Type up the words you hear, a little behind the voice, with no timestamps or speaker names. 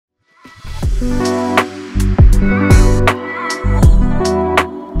What's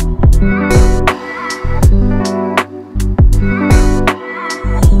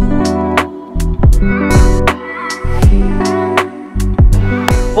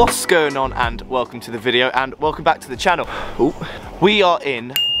going on, and welcome to the video, and welcome back to the channel. Ooh. We are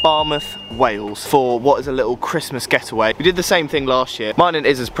in Barmouth, Wales for what is a little Christmas getaway. We did the same thing last year. Mine and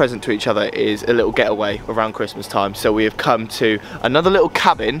Iz's present to each other is a little getaway around Christmas time, so we have come to another little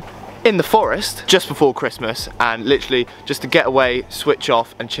cabin in the forest just before Christmas, and literally just to get away, switch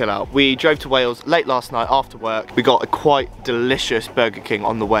off and chill out. We drove to Wales late last night after work. We got a quite delicious Burger King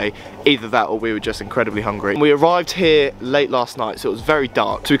on the way. Either that or we were just incredibly hungry. We arrived here late last night, so it was very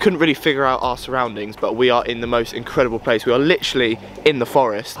dark, so we couldn't really figure out our surroundings, but we are in the most incredible place. We are literally in the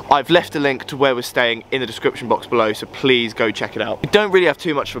forest. I've left a link to where we're staying in the description box below, so please go check it out. We don't really have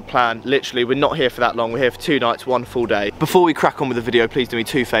too much of a plan. Literally, we're not here for that long. We're here for 2 nights, 1 full day. Before we crack on with the video, please do me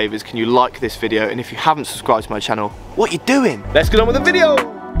 2 favors. Can you like this video, and if you haven't subscribed to my channel, what are you doing? Let's get on with the video!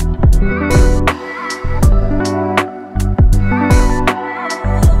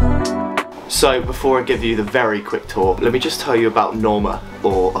 So before I give you the very quick tour, let me just tell you about Norma,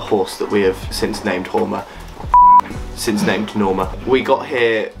 or a horse that we have since named Norma. We got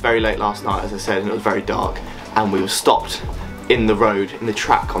here very late last night, as I said, and it was very dark, and we were stopped in the road, in the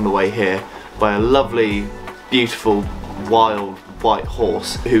track on the way here, by a lovely, beautiful, wild, white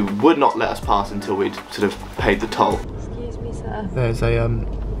horse who would not let us pass until we'd sort of paid the toll. Excuse me, sir. There's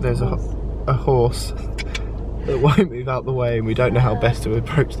a horse that won't move out the way, and we don't know how best to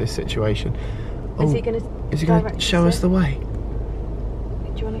approach this situation. Is he going to show us the way?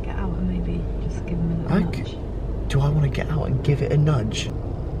 Do you want to get out and maybe just give him a little nudge? Do I want to get out and give it a nudge?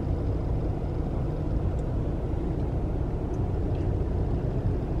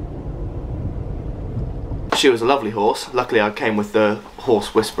 She was a lovely horse. Luckily I came with the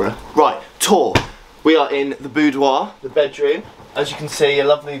horse whisperer. Right, tour. We are in the boudoir, the bedroom. As you can see, a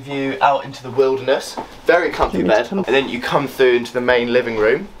lovely view out into the wilderness. Very comfy bed. And then you come through into the main living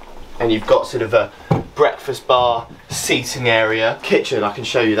room, and you've got sort of a breakfast bar, seating area, kitchen. I can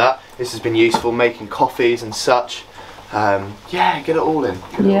show you that. This has been useful, making coffees and such. Yeah, get it all in.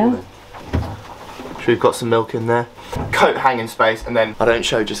 So we've got some milk in there. Coat hanging space, and then I don't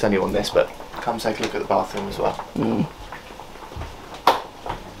show just anyone this, but come take a look at the bathroom as well.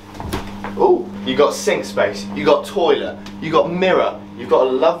 Oh, you got sink space, you got toilet, you got mirror, you've got a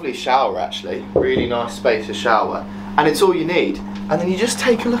lovely shower actually, really nice spacious shower, and it's all you need. And then you just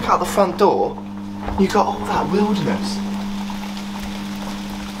take a look out the front door, you got all that wilderness.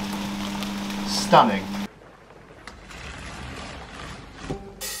 Stunning.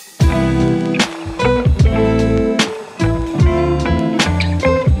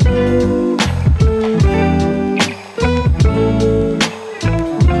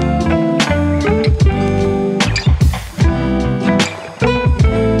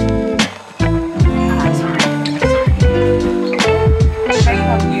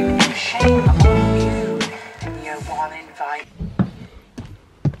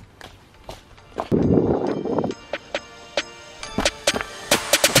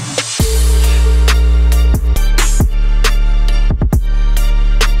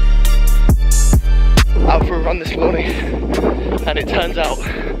 This morning, and it turns out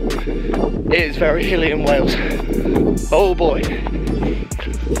it is very hilly in Wales. Oh boy,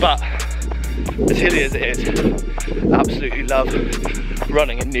 but as hilly as it is, absolutely love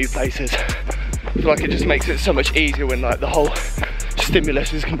running in new places. I feel like it just makes it so much easier when like the whole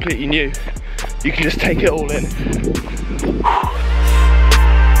stimulus is completely new. You can just take it all in.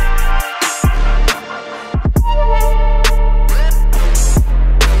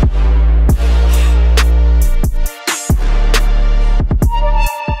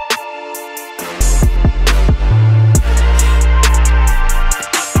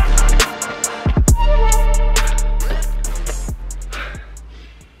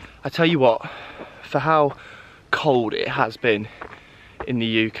 I tell you what, for how cold it has been in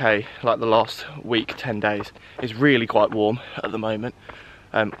the UK, like the last week, 10 days, it's really quite warm at the moment.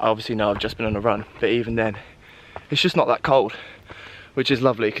 I obviously know I've just been on a run, but even then, it's just not that cold, which is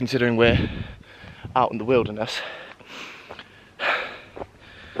lovely considering we're out in the wilderness.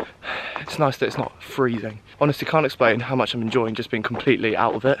 It's nice that it's not freezing. Honestly, can't explain how much I'm enjoying just being completely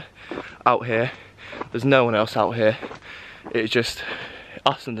out of it, out here. There's no one else out here. It's just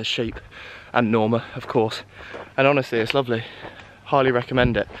us and the sheep, and Norma, of course. And honestly, it's lovely. Highly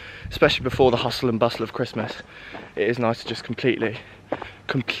recommend it, especially before the hustle and bustle of Christmas. It is nice to just completely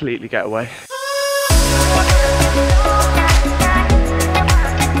get away.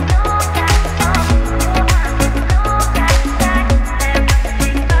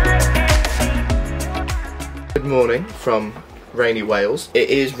 morning from rainy Wales. It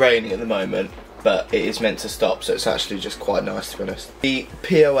is raining at the moment, but it is meant to stop, so it's actually just quite nice, to be honest. The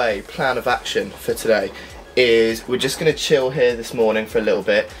POA, plan of action for today, is we're just going to chill here this morning for a little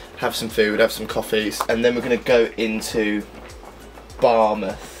bit, have some food, have some coffees, and then we're going to go into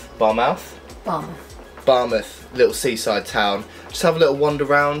Barmouth, little seaside town. Just have a little wander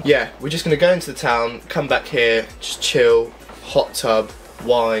around. Yeah, we're just going to go into the town, come back here, just chill, hot tub,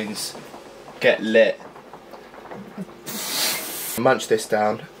 wines, get lit, munch this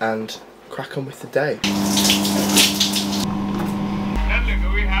down and crack on with the day. And look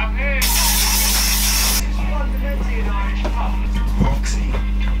who we have here. Fundamentally an Irish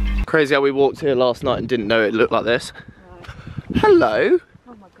pub. Crazy how we walked here last night and didn't know it looked like this. Hello.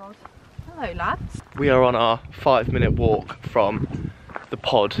 Oh my god. Hello lads. We are on our 5-minute walk from the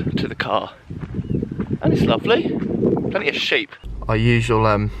pod to the car. And it's lovely. Plenty of sheep. Our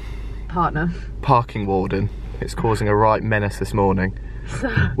usual Partner. parking warden is causing a right menace this morning.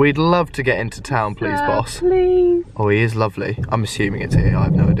 We'd love to get into town, please, boss. Please. Oh, he is lovely. I'm assuming it's here. I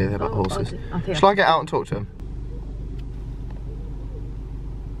have no idea about horses. Shall I get out and talk to him?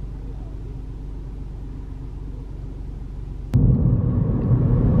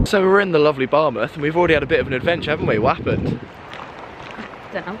 So we're in the lovely Barmouth and we've already had a bit of an adventure, haven't we? What happened?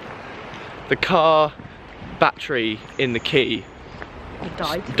 Don't know. The car battery in the key It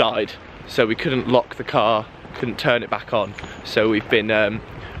died. died, so we couldn't lock the car, couldn't turn it back on. So we've been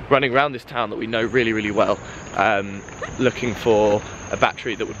running around this town that we know really, really well, looking for a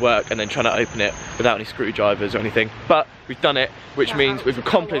battery that would work and then trying to open it without any screwdrivers or anything. But we've done it, which means we've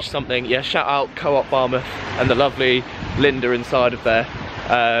accomplished something. Yeah, shout out Co-op Barmouth and the lovely Linda inside of there.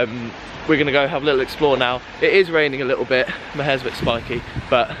 We're gonna go have a little explore now. It is raining a little bit, my hair's a bit spiky,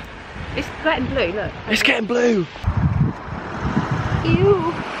 but It's getting blue, look. it's getting blue.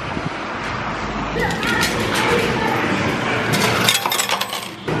 Ew.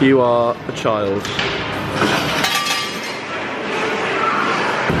 You are a child.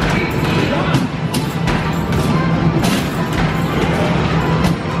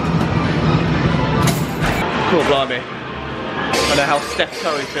 Cool, blimey. I know how Steph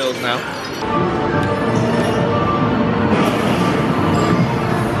Curry feels now.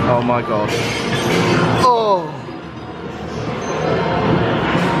 Oh my god. Oh!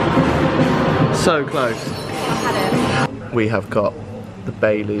 So close. We have got the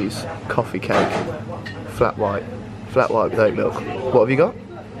Bailey's coffee cake, flat white with oat milk. What have you got?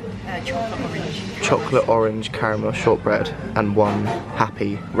 Chocolate orange. Chocolate orange caramel shortbread and one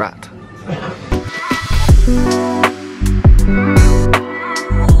happy rat.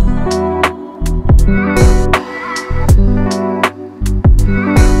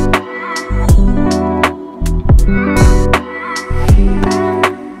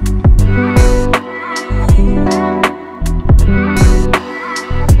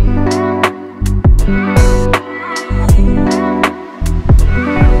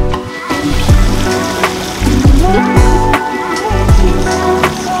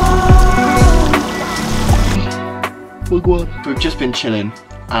 We've just been chilling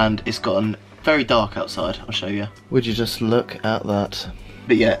and it's gotten very dark outside. I'll show you. Would you just look at that?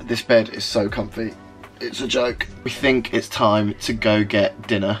 But yeah, this bed is so comfy. It's a joke. We think it's time to go get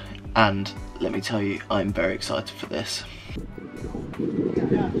dinner and let me tell you, I'm very excited for this.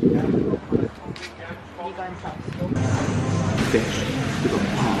 Fish, we've got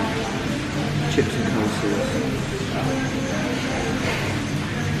pie, chips and coleslaw.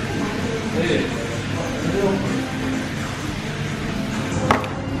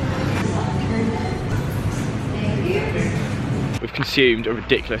 We've consumed a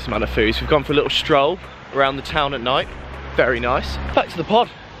ridiculous amount of food. So we've gone for a little stroll around the town at night. Very nice. Back to the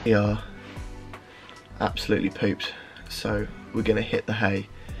pod. We are absolutely pooped. So we're gonna hit the hay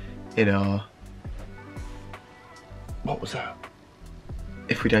in our... What was that?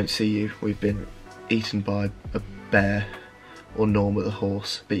 If we don't see you, we've been eaten by a bear or Norm with a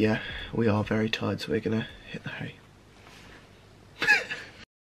horse. But yeah, we are very tired, so we're gonna hit the hay.